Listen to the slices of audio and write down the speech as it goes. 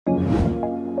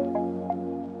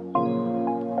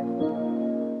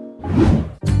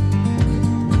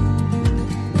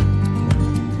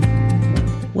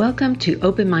Welcome to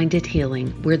Open-Minded Healing,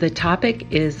 where the topic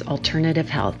is alternative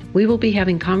health. We will be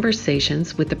having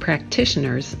conversations with the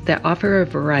practitioners that offer a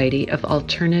variety of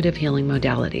alternative healing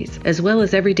modalities, as well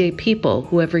as everyday people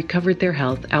who have recovered their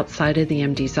health outside of the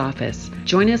MD's office.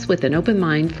 Join us with an open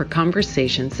mind for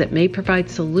conversations that may provide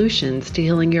solutions to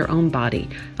healing your own body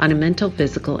on a mental,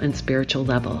 physical, and spiritual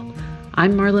level.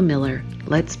 I'm Marla Miller.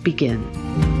 Let's begin.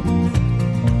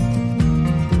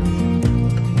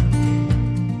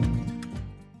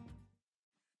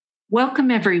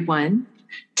 Welcome, everyone.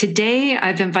 Today,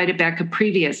 I've invited back a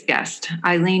previous guest,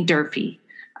 Eileen Durfee.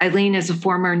 Eileen is a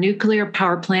former nuclear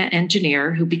power plant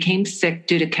engineer who became sick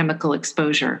due to chemical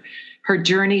exposure. Her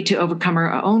journey to overcome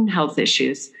her own health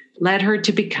issues led her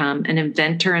to become an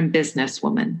inventor and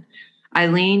businesswoman.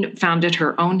 Eileen founded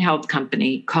her own health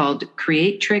company called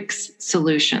Creatrix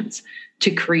Solutions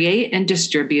to create and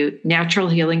distribute natural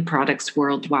healing products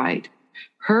worldwide.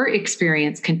 Her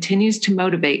experience continues to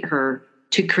motivate her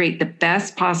to create the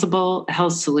best possible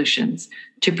health solutions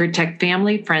to protect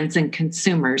family, friends, and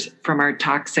consumers from our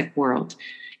toxic world.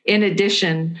 In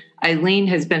addition, Eileen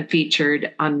has been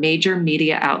featured on major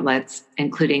media outlets,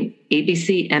 including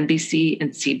ABC, NBC,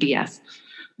 and CBS.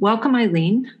 Welcome,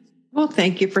 Eileen. Well,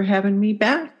 thank you for having me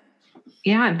back.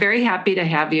 Yeah, I'm very happy to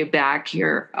have you back.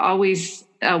 You're always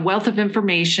a wealth of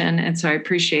information, and so I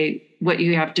appreciate what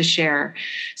you have to share.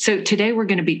 So today we're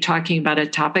going to be talking about a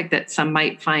topic that some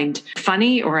might find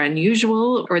funny or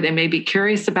unusual, or they may be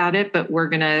curious about it, but we're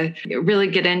going to really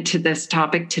get into this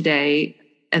topic today.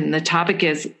 And the topic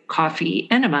is coffee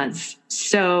enemas.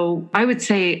 So I would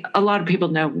say a lot of people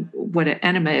know what an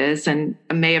enema is and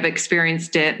may have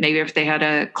experienced it. Maybe if they had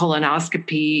a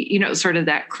colonoscopy, sort of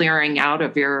that clearing out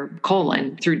of your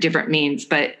colon through different means.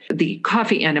 But the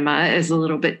coffee enema is a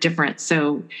little bit different.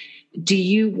 So do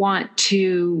you want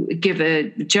to give a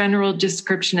general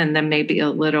description and then maybe a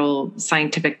little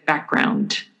scientific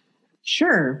background?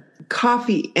 Sure.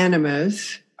 Coffee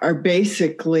enemas are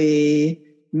basically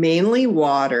mainly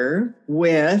water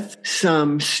with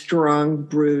some strong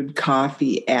brewed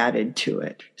coffee added to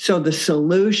it. So the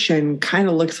solution kind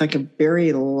of looks like a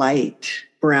very light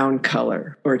brown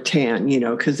color or tan,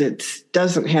 because it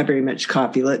doesn't have very much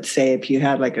coffee. Let's say if you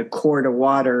had like a quart of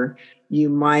water, you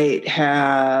might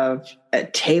have a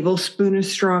tablespoon of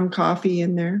strong coffee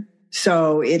in there.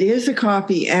 So it is a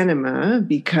coffee enema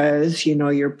because,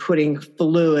 you're putting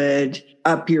fluid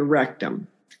up your rectum.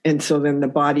 And so then the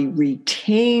body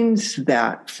retains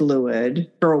that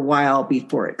fluid for a while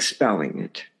before expelling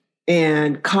it.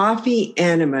 And coffee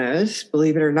enemas,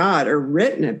 believe it or not, are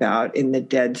written about in the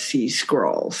Dead Sea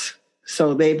Scrolls.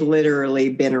 So they've literally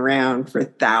been around for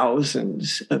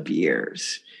thousands of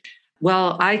years.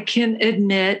 Well, I can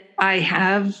admit I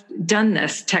have done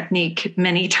this technique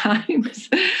many times.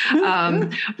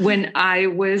 When I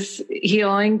was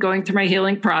going through my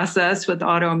healing process with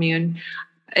autoimmune,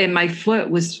 and my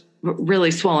foot was really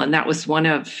swollen. That was one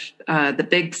of the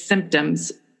big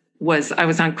symptoms. Was I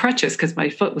was on crutches because my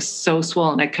foot was so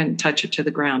swollen I couldn't touch it to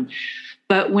the ground.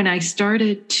 But when I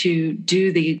started to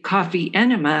do the coffee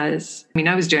enemas,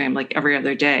 I was doing them like every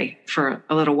other day for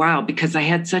a little while because I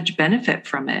had such benefit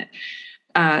from it.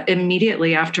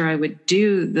 Immediately after I would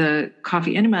do the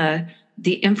coffee enema,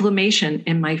 the inflammation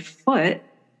in my foot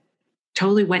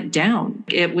totally went down.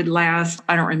 It would last,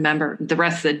 I don't remember, the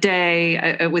rest of the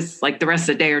day. It was like the rest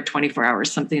of the day or 24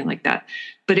 hours, something like that.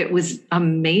 But it was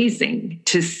amazing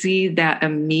to see that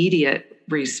immediate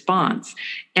response.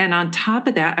 And on top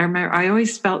of that, I remember I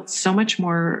always felt so much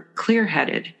more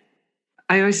clear-headed.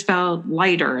 I always felt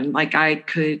lighter and like I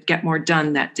could get more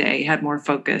done that day, had more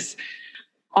focus.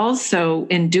 Also,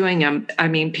 in doing them,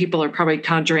 people are probably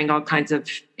conjuring all kinds of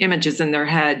images in their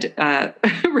head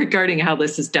regarding how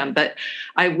this is done. But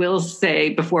I will say,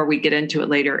 before we get into it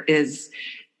later,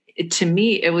 to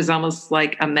me, it was almost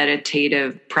like a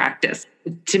meditative practice.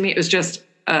 To me, it was just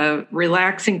a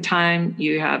relaxing time.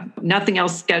 You have nothing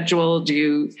else scheduled.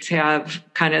 You have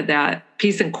kind of that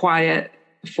peace and quiet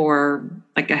for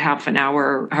like a half an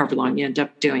hour, or however long you end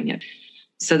up doing it.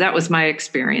 So that was my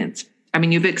experience.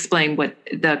 You've explained what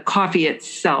the coffee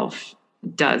itself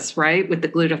does, right? With the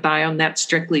glutathione, that's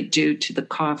strictly due to the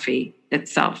coffee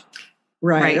itself.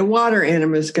 Right. A water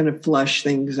enema is going to flush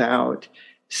things out.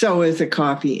 So is a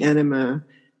coffee enema.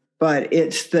 But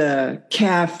it's the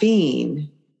caffeine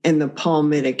and the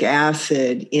palmitic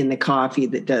acid in the coffee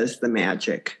that does the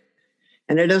magic.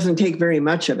 And it doesn't take very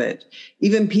much of it.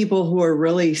 Even people who are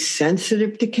really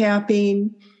sensitive to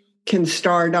caffeine can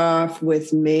start off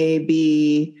with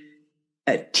maybe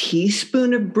a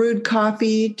teaspoon of brewed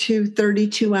coffee to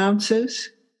 32 ounces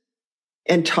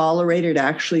and tolerate it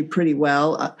actually pretty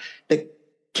well. The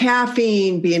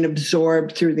caffeine being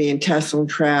absorbed through the intestinal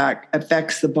tract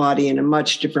affects the body in a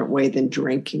much different way than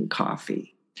drinking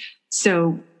coffee.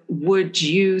 So would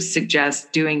you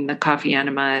suggest doing the coffee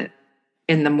enema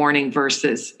in the morning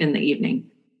versus in the evening?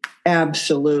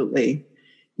 Absolutely.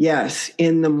 Yes,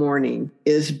 in the morning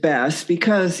is best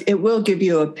because it will give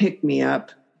you a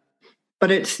pick-me-up, but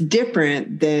it's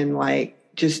different than like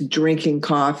just drinking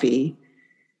coffee.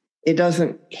 It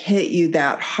doesn't hit you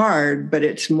that hard, but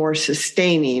it's more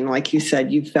sustaining. Like you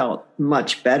said, you felt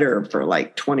much better for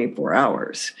like 24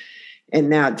 hours.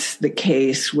 And that's the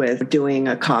case with doing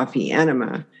a coffee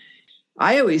enema.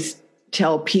 I always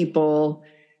tell people,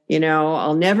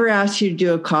 I'll never ask you to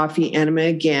do a coffee enema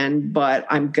again, but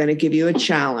I'm going to give you a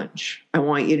challenge. I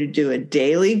want you to do a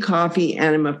daily coffee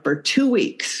enema for 2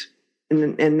 weeks,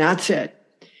 and that's it.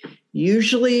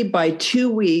 Usually by 2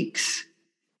 weeks,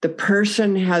 the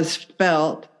person has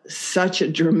felt such a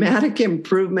dramatic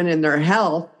improvement in their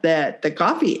health that the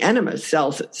coffee enema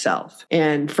sells itself.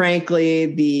 And frankly,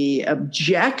 the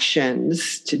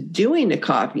objections to doing a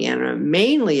coffee enema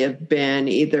mainly have been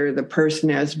either the person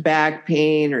has back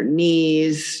pain or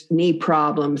knee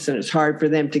problems, and it's hard for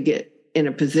them to get in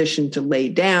a position to lay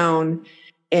down.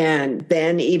 And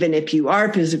then even if you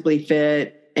are physically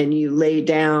fit and you lay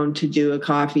down to do a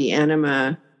coffee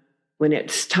enema, when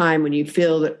it's time, when you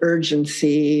feel the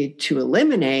urgency to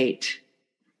eliminate,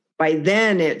 by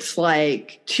then it's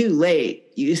like too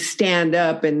late. You stand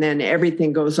up and then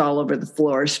everything goes all over the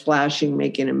floor, splashing,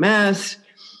 making a mess.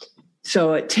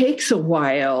 So it takes a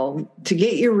while to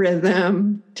get your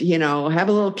rhythm, to, have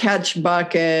a little catch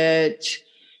bucket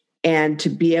and to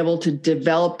be able to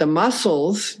develop the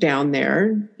muscles down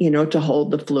there, to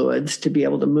hold the fluids, to be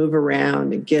able to move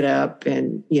around and get up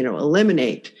and,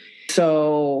 eliminate.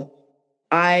 So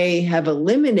I have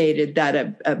eliminated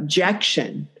that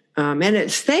objection. And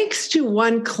it's thanks to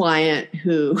one client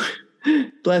who,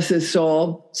 bless his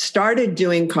soul, started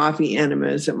doing coffee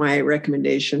enemas at my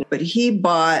recommendation, but he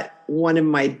bought one of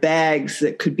my bags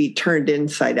that could be turned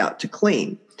inside out to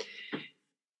clean.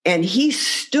 And he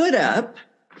stood up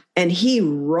and he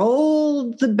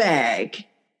rolled the bag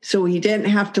so he didn't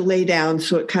have to lay down,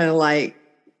 so it kind of like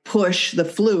pushed the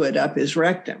fluid up his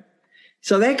rectum.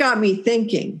 So that got me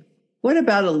thinking, what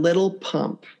about a little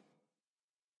pump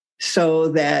so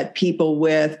that people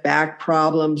with back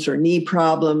problems or knee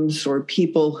problems or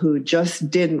people who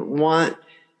just didn't want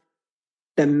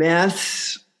the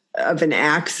mess of an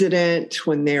accident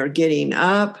when they're getting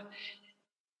up?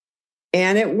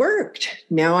 And it worked.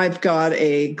 Now I've got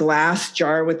a glass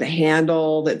jar with a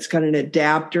handle that's got an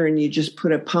adapter and you just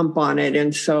put a pump on it.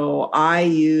 And so I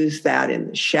use that in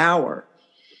the shower.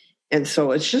 And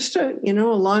so it's just a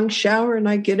long shower, and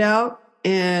I get out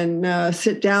and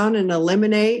sit down and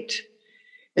eliminate.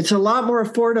 It's a lot more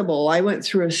affordable. I went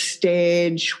through a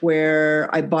stage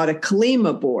where I bought a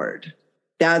Kalima board.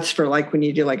 That's for like when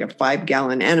you do like a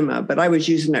 5-gallon enema, but I was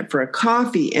using it for a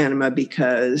coffee enema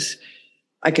because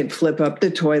I could flip up the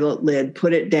toilet lid,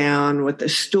 put it down with a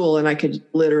stool, and I could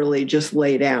literally just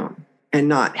lay down and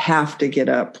not have to get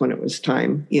up when it was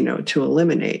time, to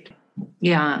eliminate.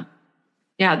 Yeah.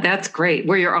 Yeah, that's great.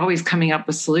 Where you're always coming up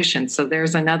with solutions. So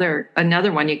there's another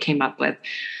one you came up with.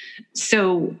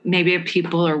 So maybe if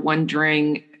people are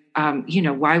wondering,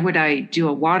 why would I do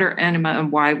a water enema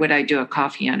and why would I do a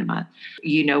coffee enema?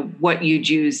 What you'd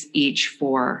use each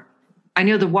for. I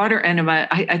know the water enema,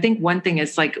 I think one thing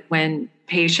is like when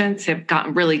patients have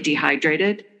gotten really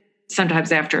dehydrated,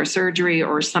 sometimes after a surgery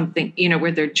or something,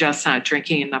 where they're just not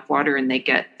drinking enough water and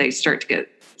they start to get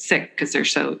sick because they're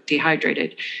so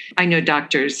dehydrated. I know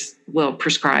doctors will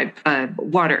prescribe a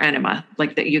water enema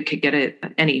like that you could get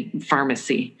at any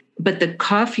pharmacy. But the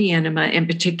coffee enema in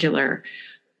particular,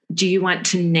 do you want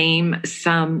to name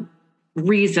some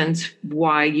reasons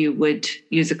why you would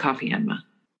use a coffee enema?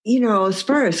 As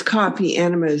far as coffee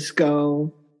enemas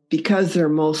go, because they're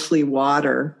mostly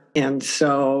water, and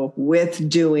so with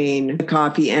doing a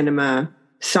coffee enema,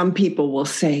 some people will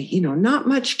say, not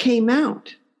much came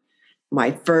out.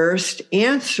 My first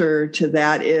answer to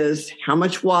that is how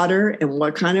much water and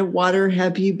what kind of water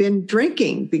have you been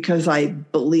drinking? Because I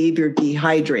believe you're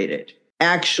dehydrated.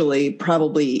 Actually,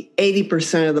 probably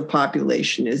 80% of the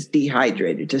population is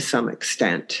dehydrated to some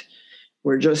extent.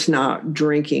 We're just not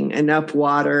drinking enough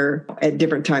water at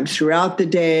different times throughout the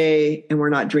day, and we're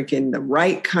not drinking the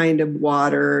right kind of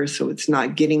water, so it's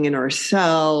not getting in our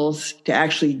cells to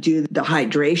actually do the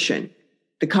hydration.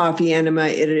 The coffee enema,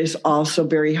 it is also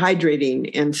very hydrating.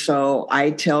 And so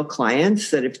I tell clients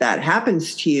that if that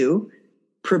happens to you,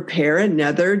 prepare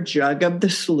another jug of the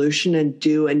solution and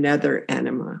do another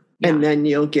enema. Yeah. And then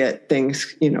you'll get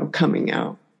things, coming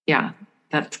out. Yeah,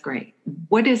 that's great.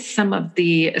 What is some of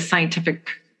the scientific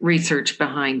research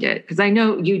behind it? Because I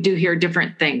know you do hear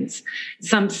different things.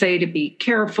 Some say to be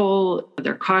careful,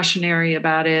 they're cautionary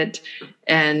about it,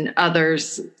 and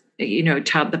others,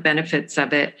 tout the benefits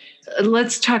of it.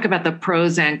 Let's talk about the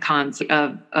pros and cons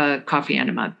of a coffee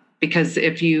enema, because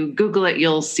if you Google it,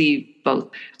 you'll see both.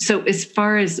 So as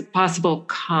far as possible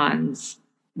cons,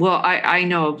 well, I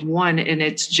know of one, and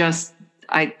it's just,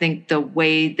 I think, the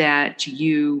way that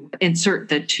you insert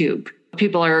the tube.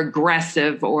 People are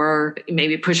aggressive or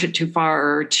maybe push it too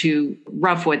far or too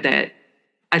rough with it.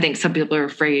 I think some people are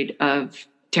afraid of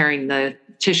tearing the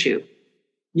tissue.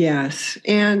 Yes.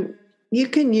 And you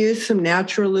can use some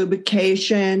natural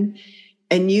lubrication,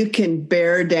 and you can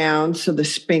bear down so the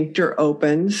sphincter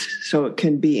opens so it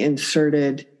can be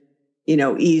inserted,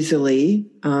 easily.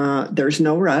 There's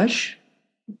no rush.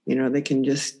 They can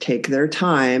just take their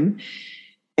time.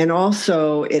 And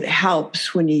also it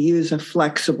helps when you use a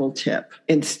flexible tip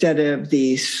instead of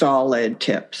the solid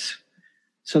tips.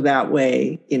 So that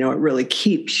way, it really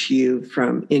keeps you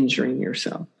from injuring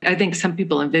yourself. I think some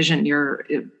people envision you're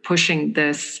pushing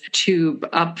this tube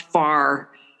up far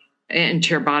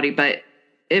into your body, but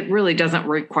it really doesn't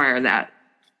require that.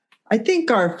 I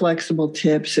think our flexible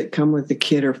tips that come with the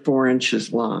kit are 4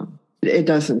 inches long. It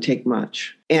doesn't take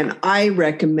much. And I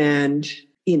recommend,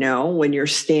 when you're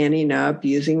standing up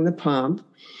using the pump,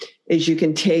 is you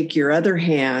can take your other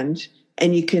hand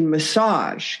and you can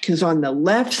massage, because on the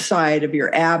left side of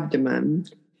your abdomen,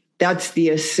 that's the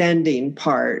ascending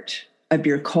part of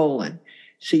your colon.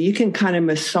 So you can kind of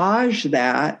massage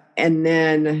that, and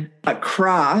then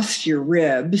across your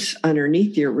ribs,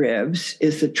 underneath your ribs,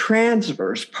 is the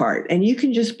transverse part. And you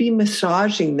can just be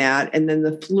massaging that, and then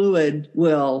the fluid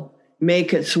will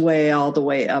make its way all the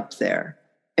way up there.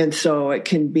 And so it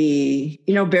can be,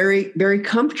 very, very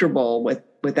comfortable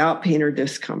without pain or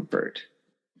discomfort.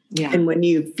 Yeah. And when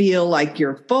you feel like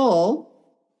you're full,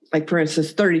 like for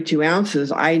instance, 32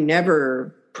 ounces, I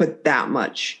never put that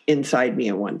much inside me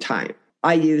at one time.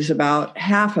 I use about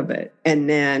half of it. And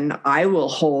then I will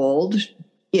hold,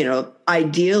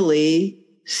 ideally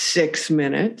 6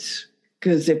 minutes.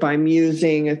 Because if I'm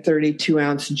using a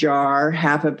 32-ounce jar,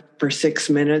 half of it for 6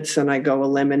 minutes, then I go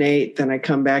eliminate, then I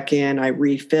come back in, I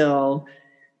refill,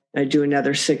 I do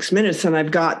another 6 minutes, and I've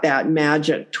got that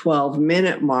magic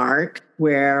 12-minute mark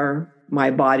where my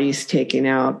body's taking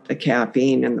out the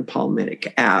caffeine and the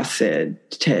palmitic acid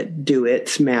to do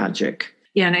its magic.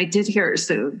 Yeah, and I did hear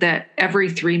so that every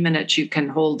 3 minutes you can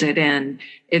hold it in,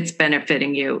 it's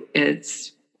benefiting you.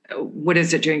 It's, what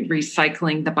is it doing?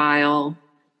 Recycling the bile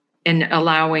and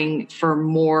allowing for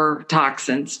more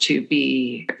toxins to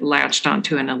be latched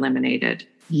onto and eliminated.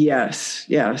 Yes,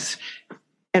 yes.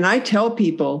 And I tell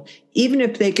people, even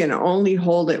if they can only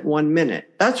hold it 1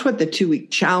 minute, that's what the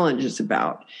 2-week challenge is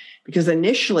about. Because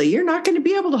initially, you're not going to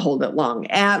be able to hold it long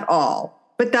at all.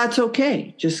 But that's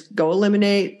okay. Just go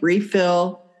eliminate,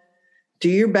 refill, do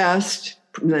your best,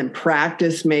 and then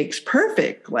practice makes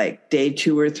perfect, like day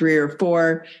 2 or 3 or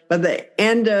 4. By the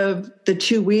end of the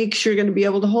 2 weeks, you're going to be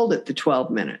able to hold it the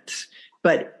 12 minutes.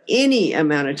 But any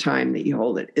amount of time that you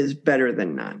hold it is better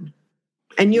than none.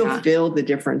 And you'll feel the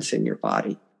difference in your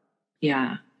body.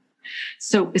 Yeah.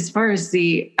 So as far as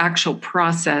the actual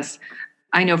process,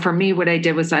 I know for me, what I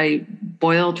did was I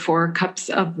boiled 4 cups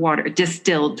of water,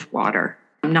 distilled water,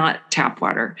 not tap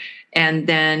water, and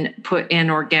then put in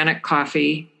organic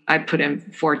coffee. I put in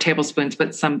 4 tablespoons,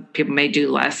 but some people may do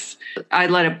less. I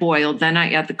let it boil. Then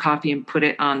I add the coffee and put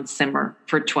it on simmer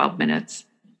for 12 minutes.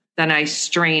 Then I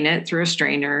strain it through a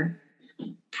strainer,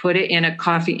 put it in a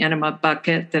coffee enema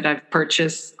bucket that I've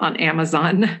purchased on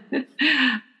Amazon.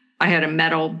 I had a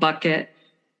metal bucket,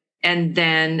 and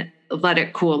then let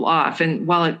it cool off. And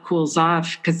while it cools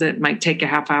off, because it might take a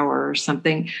half hour or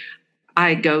something,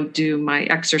 I go do my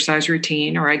exercise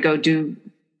routine, or I go do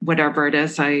whatever it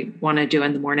is I want to do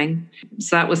in the morning.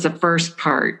 So that was the first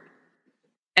part.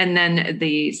 And then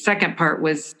the second part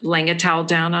was laying a towel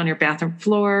down on your bathroom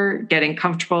floor, getting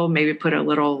comfortable, maybe put a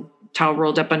little towel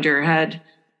rolled up under your head.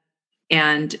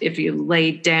 And if you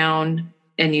lay down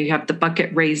and you have the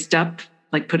bucket raised up,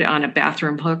 like put it on a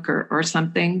bathroom hook or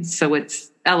something, so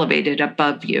it's elevated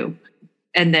above you.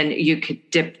 And then you could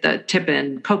dip the tip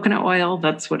in coconut oil.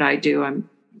 That's what I do. I'm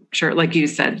sure, like you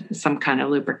said, some kind of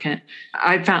lubricant.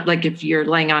 I found like if you're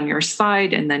laying on your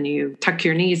side and then you tuck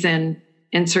your knees in,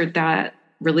 insert that,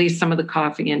 release some of the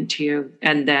coffee into you,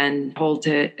 and then hold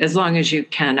it as long as you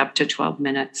can, up to 12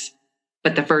 minutes.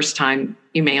 But the first time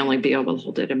you may only be able to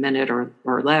hold it a minute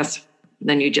or less.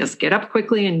 Then you just get up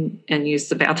quickly and use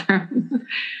the bathroom.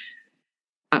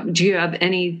 Do you have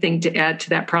anything to add to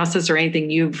that process or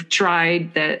anything you've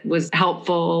tried that was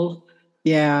helpful?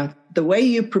 Yeah. The way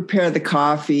you prepare the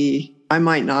coffee, I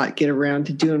might not get around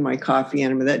to doing my coffee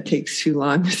enema. That takes too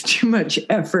long. It's too much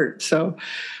effort. So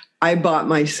I bought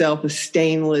myself a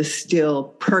stainless steel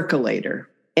percolator,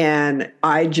 and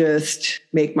I just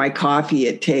make my coffee.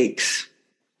 It takes,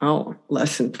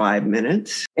 less than 5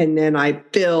 minutes. And then I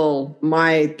fill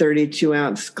my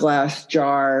 32-ounce glass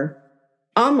jar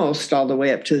almost all the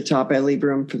way up to the top. I leave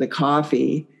room for the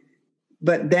coffee.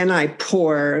 But then I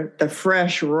pour the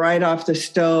fresh, right off the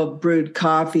stove, brewed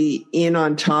coffee in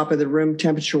on top of the room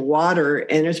temperature water,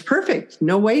 and it's perfect.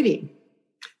 No waiting.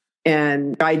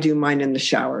 And I do mine in the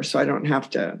shower, so I don't have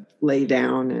to lay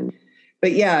down.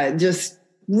 But yeah, just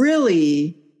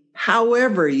really,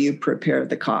 however you prepare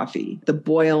the coffee, the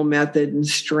boil method and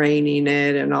straining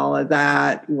it and all of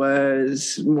that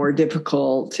was more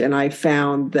difficult. And I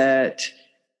found that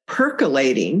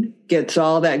percolating gets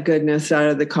all that goodness out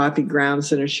of the coffee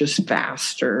grounds, and it's just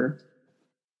faster.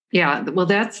 Yeah, well,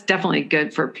 that's definitely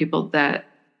good for people that,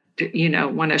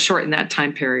 want to shorten that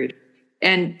time period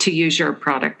and to use your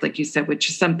product, like you said, which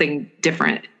is something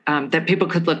different that people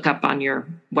could look up on your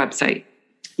website,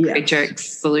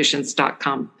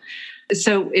 greatjexsolutions.com.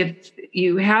 So if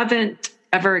you haven't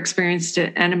ever experienced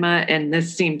an enema and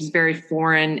this seems very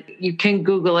foreign, you can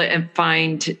Google it and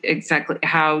find exactly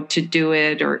how to do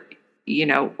it,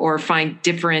 or find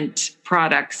different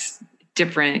products,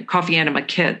 different coffee enema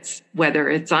kits, whether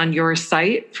it's on your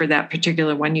site for that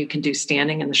particular one. You can do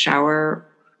standing in the shower.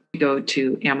 You go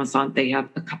to Amazon, they have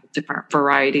a couple different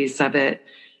varieties of it.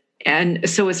 And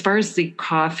so as far as the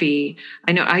coffee,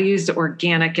 I know I use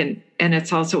organic and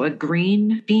it's also a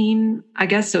green bean, I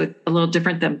guess. So it's a little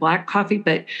different than black coffee,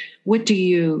 but what do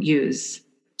you use?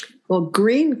 Well,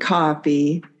 green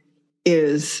coffee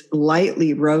is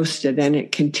lightly roasted and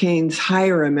it contains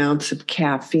higher amounts of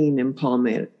caffeine and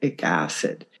palmitic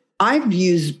acid. I've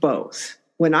used both.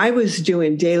 When I was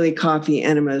doing daily coffee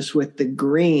enemas with the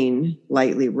green,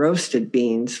 lightly roasted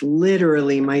beans,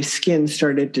 literally my skin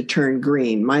started to turn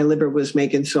green. My liver was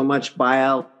making so much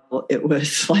bile, it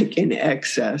was like in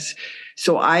excess.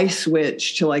 So I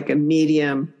switched to like a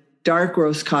medium dark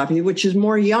roast coffee, which is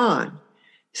more yang.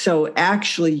 So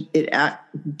actually it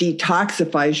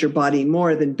detoxifies your body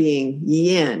more than being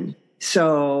yin.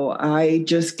 So I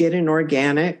just get an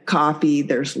organic coffee.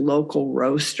 There's local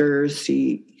roasters. So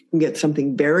you can get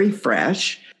something very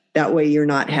fresh. That way you're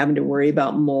not having to worry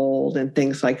about mold and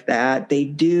things like that. They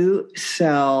do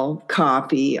sell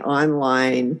coffee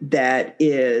online that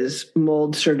is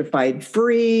mold certified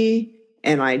free.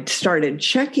 And I started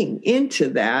checking into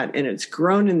that, and it's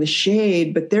grown in the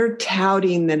shade, but they're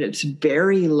touting that it's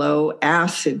very low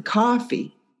acid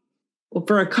coffee. Well,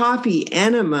 for a coffee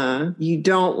enema, you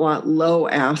don't want low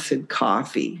acid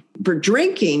coffee. For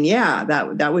drinking, yeah,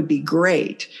 that would be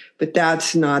great, but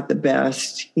that's not the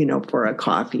best, for a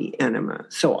coffee enema.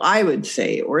 So I would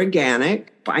say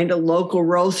organic, find a local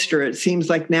roaster. It seems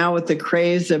like now with the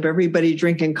craze of everybody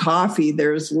drinking coffee,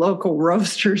 there's local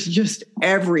roasters just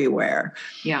everywhere.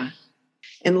 Yeah.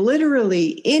 And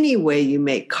literally any way you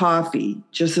make coffee,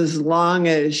 just as long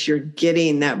as you're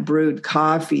getting that brewed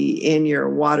coffee in your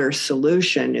water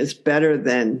solution, is better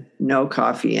than no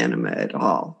coffee enema at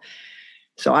all.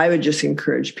 So I would just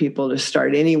encourage people to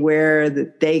start anywhere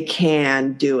that they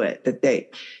can do it, that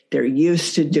they're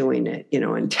used to doing it,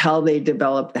 until they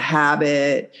develop the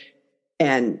habit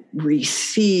and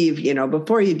receive,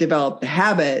 before you develop the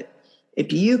habit,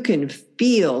 if you can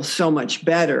feel so much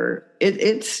better,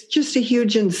 it's just a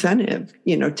huge incentive,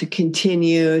 to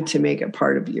continue to make it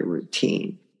part of your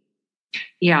routine.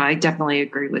 Yeah, I definitely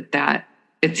agree with that.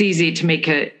 It's easy to make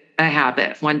it a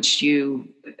habit once you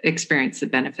experience the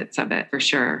benefits of it, for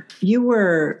sure. You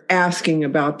were asking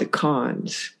about the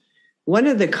cons. One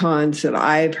of the cons that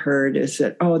I've heard is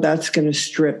that, that's going to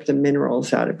strip the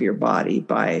minerals out of your body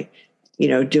by,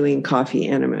 doing coffee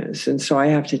enemas. And so I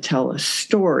have to tell a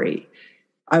story.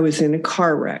 I was in a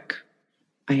car wreck.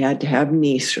 I had to have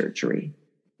knee surgery.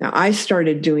 Now, I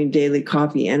started doing daily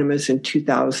coffee enemas in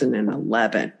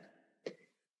 2011,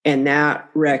 and that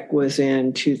wreck was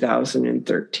in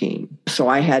 2013. So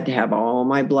I had to have all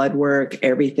my blood work,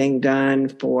 everything done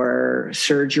for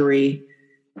surgery.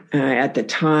 At the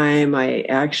time, I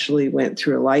actually went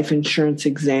through a life insurance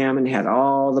exam and had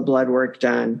all the blood work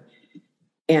done.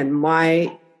 And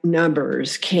my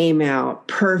numbers came out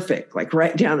perfect, like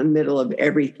right down the middle of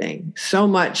everything. So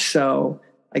much so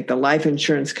like the life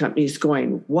insurance companies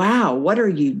going, wow, what are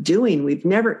you doing? We've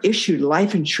never issued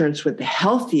life insurance with the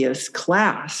healthiest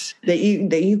class that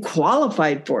you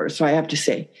qualified for. So I have to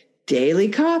say, daily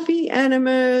coffee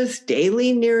enemas,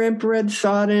 daily near infrared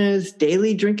saunas,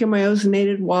 daily drinking my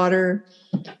ozonated water.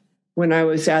 When I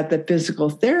was at the physical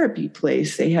therapy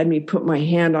place, they had me put my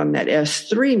hand on that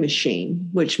S3 machine,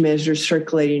 which measures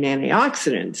circulating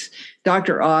antioxidants.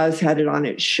 Dr. Oz had it on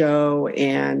its show,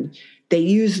 and they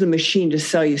use the machine to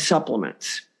sell you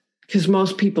supplements because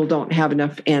most people don't have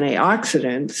enough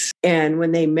antioxidants. And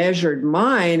when they measured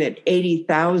mine at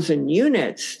 80,000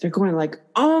 units, they're going like,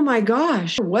 oh my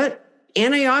gosh, what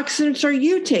antioxidants are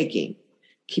you taking?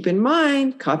 Keep in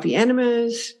mind, coffee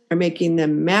enemas are making the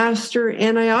master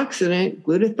antioxidant,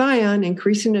 glutathione,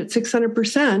 increasing at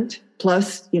 600%.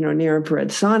 Plus, near infrared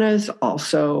saunas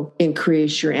also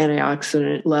increase your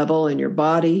antioxidant level in your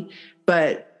body.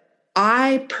 But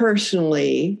I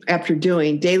personally, after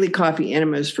doing daily coffee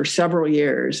enemas for several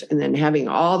years and then having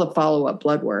all the follow-up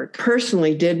blood work,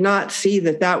 personally did not see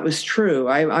that was true.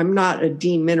 I'm not a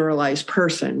demineralized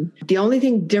person. The only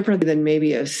thing different than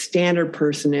maybe a standard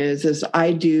person is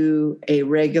I do a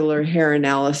regular hair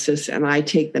analysis and I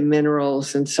take the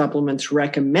minerals and supplements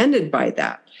recommended by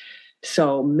that.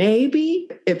 So maybe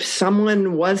if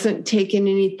someone wasn't taking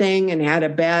anything and had a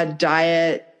bad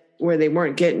diet, where they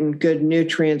weren't getting good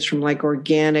nutrients from like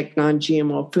organic,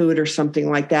 non-GMO food or something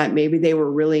like that, maybe they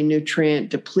were really nutrient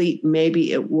deplete,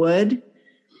 maybe it would.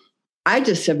 I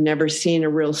just have never seen a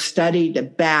real study to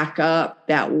back up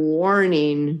that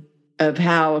warning of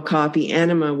how a coffee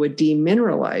enema would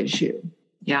demineralize you.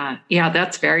 Yeah,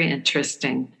 that's very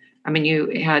interesting. I mean,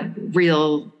 you had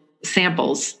real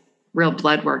samples, real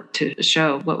blood work to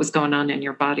show what was going on in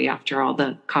your body after all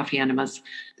the coffee enemas.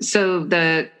 So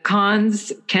the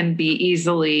cons can be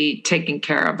easily taken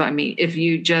care of. I mean, if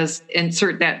you just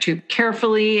insert that too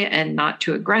carefully and not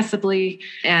too aggressively.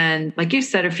 And like you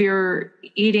said, if you're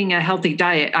eating a healthy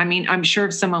diet, I mean, I'm sure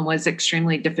if someone was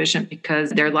extremely deficient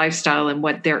because their lifestyle and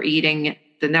what they're eating,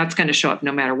 then that's going to show up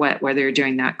no matter what, whether you're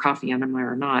doing that coffee enema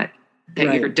or not,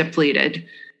 that You're depleted.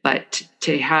 But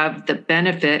to have the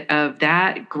benefit of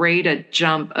that great a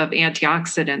jump of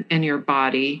antioxidant in your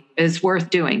body is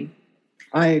worth doing.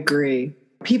 I agree.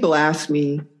 People ask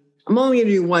me, I'm only going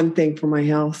to do one thing for my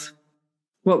health.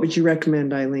 What would you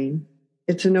recommend, Eileen?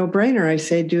 It's a no-brainer. I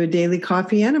say do a daily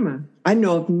coffee enema. I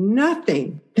know of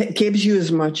nothing that gives you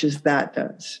as much as that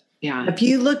does. Yeah. If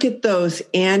you look at those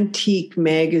antique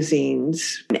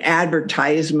magazines and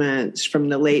advertisements from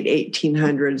the late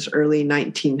 1800s, early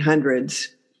 1900s,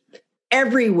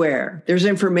 everywhere there's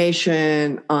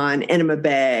information on enema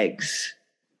bags.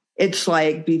 It's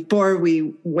like before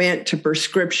we went to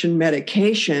prescription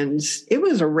medications, it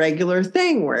was a regular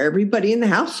thing where everybody in the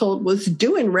household was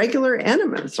doing regular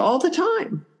enemas all the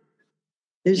time.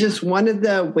 It's just one of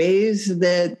the ways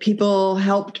that people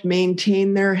helped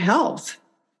maintain their health.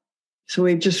 So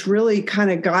we've just really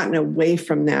kind of gotten away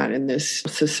from that in this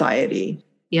society.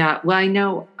 Yeah, well, I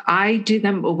know I do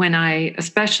them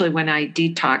especially when I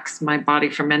detox my body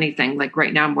from anything. Like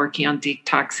right now I'm working on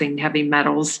detoxing heavy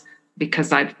metals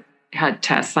because I've had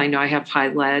tests. I know I have high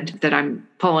lead that I'm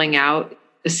pulling out.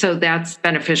 So that's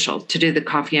beneficial to do the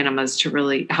coffee enemas to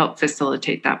really help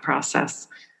facilitate that process.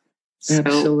 So,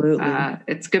 absolutely.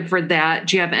 It's good for that.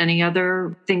 Do you have any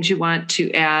other things you want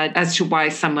to add as to why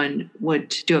someone would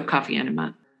do a coffee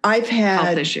enema?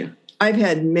 Health issue. I've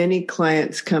had many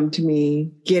clients come to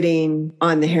me getting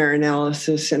on the hair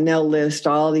analysis, and they'll list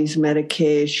all these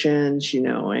medications,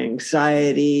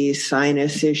 anxiety,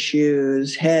 sinus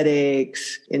issues,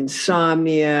 headaches,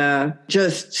 insomnia,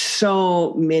 just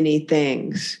so many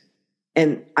things.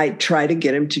 And I try to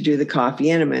get him to do the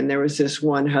coffee enema. And there was this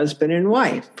one husband and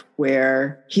wife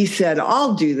where he said,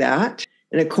 I'll do that.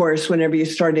 And of course, whenever you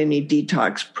start any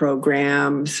detox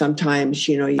program, sometimes,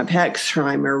 you have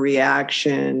Herxheimer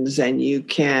reactions and you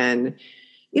can,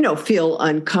 feel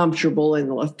uncomfortable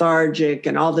and lethargic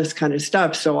and all this kind of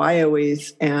stuff. So I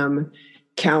always am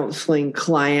counseling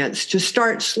clients to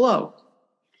start slow.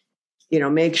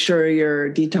 Make sure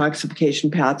your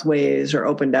detoxification pathways are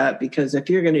opened up, because if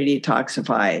you're going to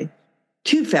detoxify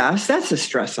too fast, that's a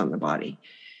stress on the body.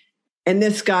 And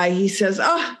this guy, he says,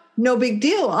 no big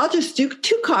deal. I'll just do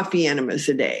 2 coffee enemas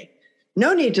a day.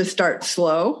 No need to start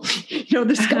slow.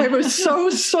 This guy was so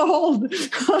sold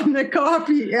on the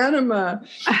coffee enema.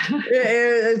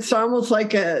 It's almost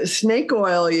like a snake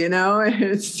oil,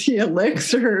 it's the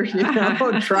elixir,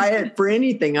 try it for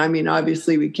anything. I mean,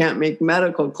 obviously we can't make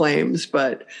medical claims,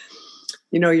 but,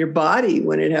 your body,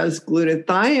 when it has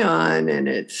glutathione and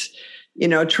it's,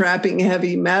 trapping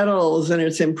heavy metals and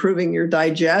it's improving your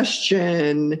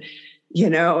digestion,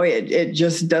 it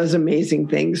just does amazing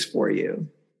things for you.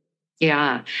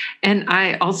 Yeah. And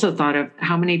I also thought of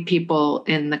how many people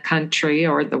in the country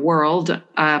or the world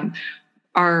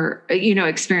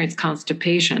experience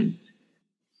constipation.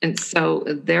 And so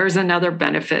there's another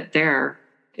benefit there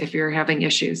if you're having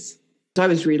issues. I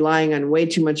was relying on way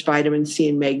too much vitamin C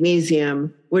and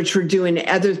magnesium, which were doing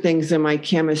other things in my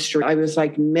chemistry. I was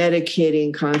like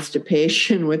medicating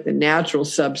constipation with a natural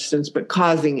substance, but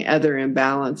causing other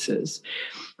imbalances.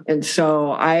 And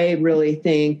so I really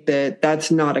think that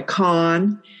that's not a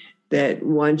con, that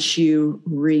once you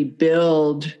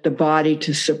rebuild the body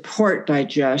to support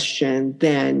digestion,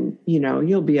 then,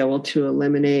 you'll be able to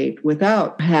eliminate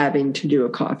without having to do a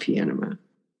coffee enema.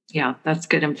 Yeah, that's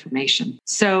good information.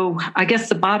 So I guess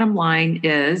the bottom line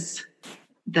is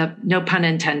no pun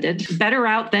intended, better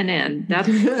out than in.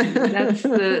 That's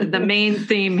the main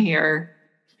theme here.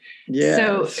 Yes.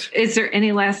 So is there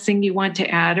any last thing you want to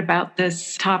add about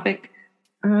this topic?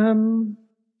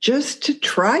 Just to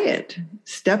try it.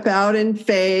 Step out in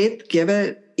faith, give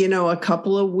it, a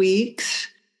couple of weeks.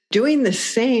 Doing the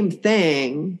same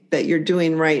thing that you're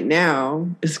doing right now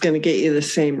is going to get you the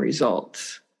same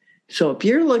results. So if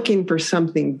you're looking for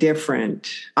something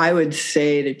different, I would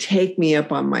say to take me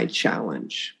up on my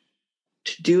challenge,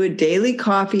 to do a daily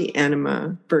coffee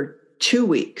enema for 2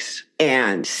 weeks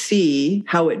and see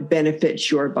how it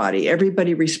benefits your body.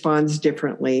 Everybody responds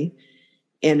differently.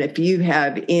 And if you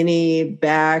have any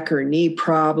back or knee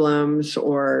problems,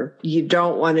 or you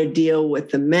don't want to deal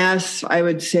with the mess, I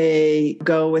would say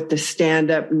go with the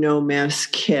stand-up no mess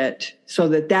kit so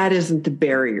that isn't the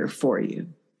barrier for you.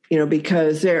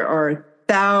 Because there are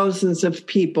thousands of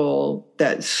people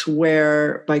that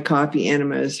swear by coffee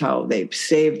enemas, how they've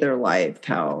saved their life,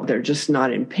 how they're just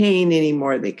not in pain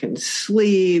anymore. They can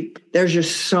sleep. There's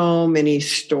just so many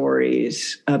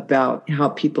stories about how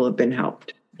people have been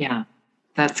helped. Yeah,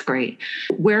 that's great.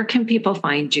 Where can people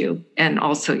find you and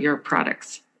also your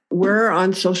products? We're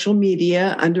on social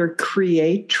media under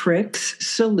Creatrix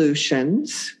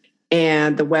Solutions.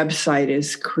 And the website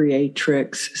is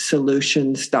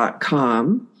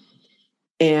creatrixsolutions.com.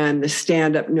 And the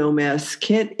stand-up no mess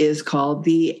kit is called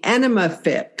the Enema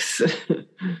Fix.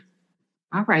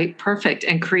 All right, perfect.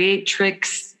 And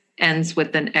Creatrix ends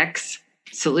with an X,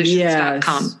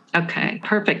 solutions.com. Yes. Okay,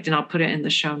 perfect. And I'll put it in the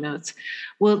show notes.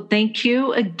 Well, thank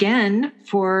you again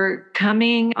for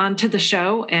coming onto the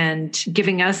show and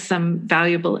giving us some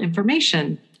valuable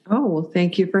information. Oh, well,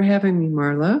 thank you for having me,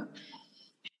 Marla.